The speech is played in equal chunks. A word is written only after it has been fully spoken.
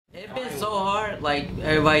so hard. Like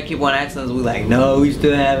everybody keep on asking us, we like, no, we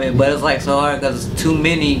still haven't. But it's like so hard because it's too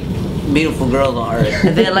many beautiful girls on earth.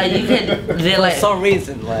 And then like you can, then like for some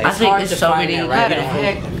reason, like I think there's so many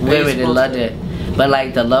beautiful women in London. But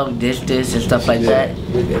like the long distance and stuff like that.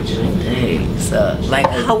 Dang, so like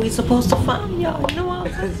how we supposed to find y'all? You know what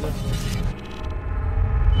I'm saying?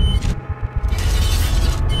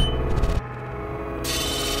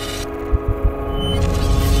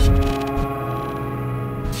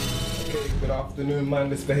 Afternoon,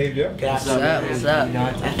 mindless behavior. What's up? What's up?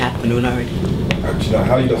 Afternoon already. Actually,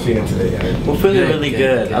 how are you not feeling today? We're feeling really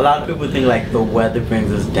good. A lot of people think like the weather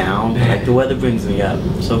brings us down. Like the weather brings me up.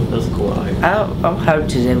 So it feels cool out here. I'm hyped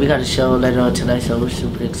today. We got a show later on tonight, so we're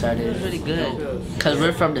super excited. It's really good. Cause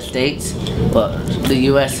we're from the States, but the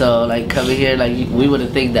US, so like coming here, like we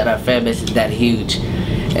wouldn't think that our fan base is that huge.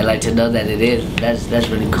 And like to know that it is, that's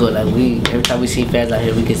really cool. Like every time we see fans out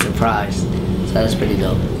here, we get surprised. So that's pretty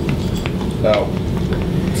dope. Now,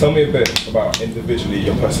 tell me a bit about individually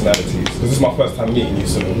your personalities, because this is my first time meeting you,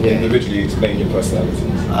 so individually explain your personalities.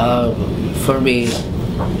 For me,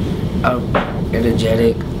 I'm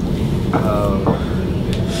energetic,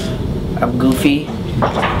 I'm goofy,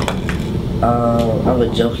 I'm a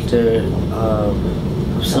jokester,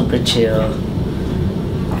 I'm super chill,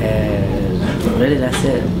 and really that's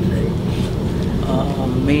it.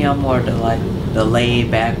 Me, I'm more the laid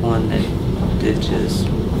back one that just.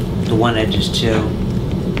 The one that just chill,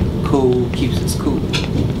 cool, keeps us cool.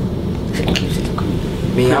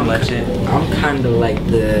 Me, I'm kind of like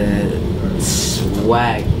the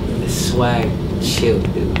swag chill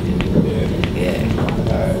dude. Yeah.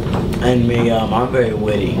 And me, I'm very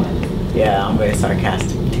witty. Yeah, I'm very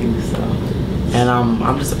sarcastic too. So, and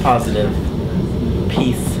I'm just a positive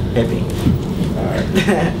peace hippie. Alright.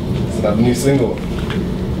 So that new single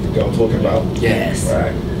that I'm talking about. Yes.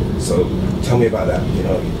 Right. So tell me about that.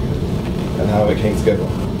 And how it came together.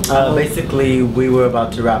 Basically, we were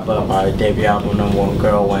about to wrap up our debut album, Number One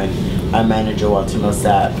Girl, when our manager, Walter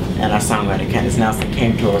Millsap, and our songwriter, Candace Nelson,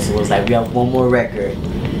 came to us and was like, we have one more record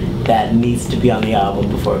that needs to be on the album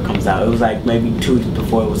before it comes out. It was like maybe 2 weeks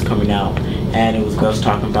before it was coming out, and it was Girls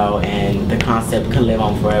Talking About, and the concept can live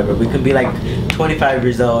on forever. We could be like 25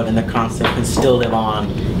 years old and the concept can still live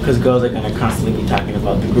on, because girls are going to constantly be talking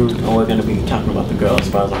about the group, and we're going to be talking about the girls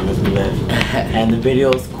for as long as we live. And the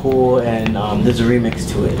video's cool, and there's a remix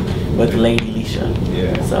to it with Lady Leisha.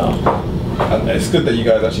 Yeah. So. And it's good that you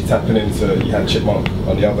guys actually tapping into, you had Chipmunk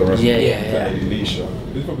on the other record. Yeah. Lady Leisha.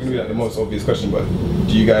 This is probably going to be like the most obvious question, but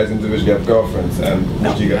do you guys individually have girlfriends? And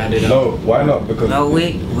no, do you guys, no, why not? Because no,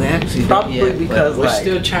 we actually probably because we're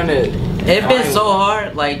still trying to. It's been so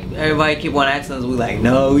hard. Like everybody keep on asking us, we like,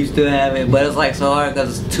 no, we still haven't. But it's like so hard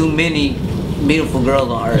because it's too many beautiful girls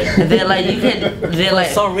on earth. And then like you can, then like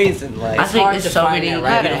for some reason, like I think there's so many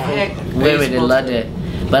beautiful women in London.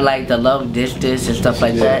 But like the long distance and stuff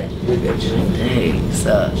like that. Dang,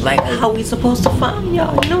 so like how we supposed to find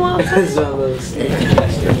y'all? You know what I'm saying?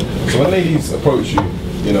 So when ladies approach you,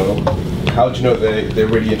 how do you know they're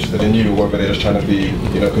really interested in you, or whether they're just trying to be,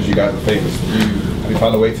 because you guys are famous? Have you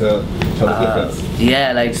found a way to tell the difference?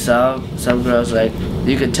 Yeah, like some girls, like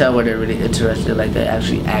you can tell when they're really interested. Like they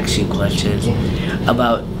actually ask you questions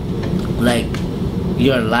about like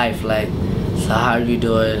your life, like so how are you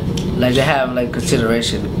doing? Like they have like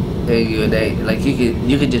consideration in you, and they like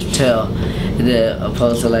you can just tell. And then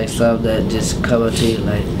opposed to like some that just come up to you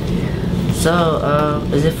like, so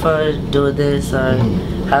is it fun doing this, or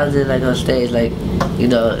how's it like on stage, like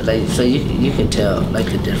like so you can tell like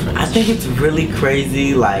the difference. I think it's really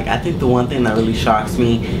crazy. Like I think the one thing that really shocks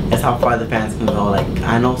me is how far the fans can go. Like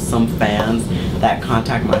I know some fans that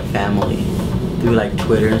contact my family through like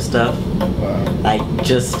Twitter and stuff. Wow. Like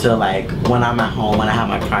just to like when I'm at home, when I have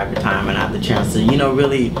my private time and I have the chance to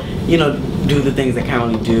really do the things I can't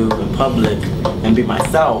really do in public and be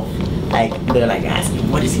myself. Like they're like asking,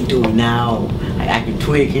 what is he doing now? Like I can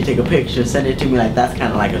tweet, can you take a picture, send it to me. Like that's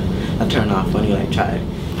kind of like a turn off when you like try to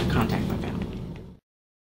contact my family.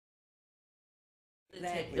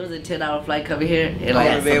 It was a 10-hour flight coming here, and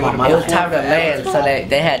like it was time to land, so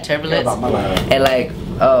they had turbulence, and like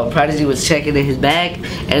Prodigy was checking in his bag,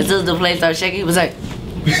 and as soon as the plane started shaking, he was like,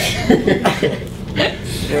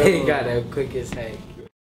 He got the quickest hang.